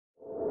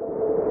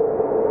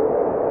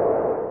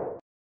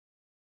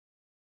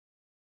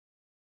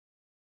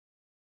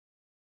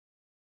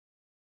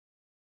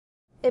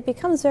It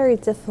becomes very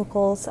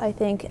difficult, I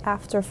think,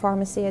 after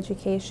pharmacy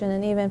education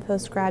and even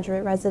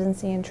postgraduate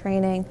residency and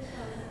training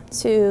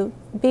to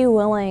be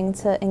willing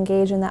to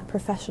engage in that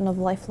profession of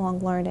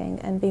lifelong learning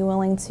and be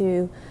willing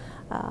to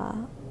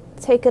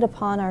take it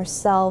upon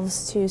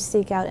ourselves to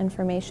seek out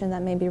information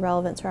that may be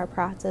relevant to our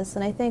practice.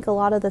 And I think a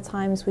lot of the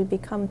times we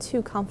become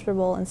too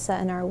comfortable and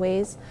set in our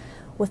ways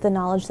with the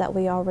knowledge that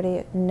we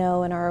already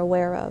know and are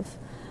aware of.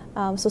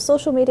 So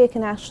social media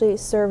can actually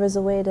serve as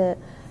a way to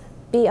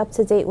be up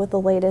to date with the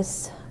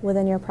latest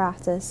within your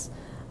practice.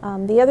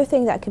 The other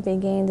thing that can be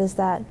gained is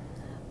that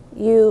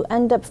you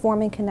end up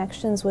forming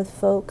connections with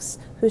folks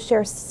who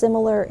share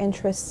similar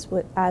interests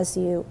as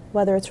you,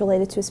 whether it's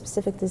related to a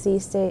specific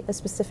disease state, a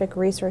specific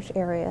research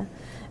area.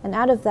 And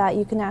out of that,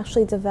 you can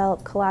actually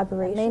develop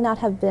collaboration. It may not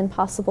have been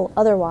possible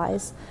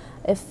otherwise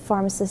if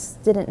pharmacists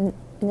didn't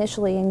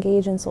initially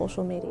engage in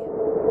social media.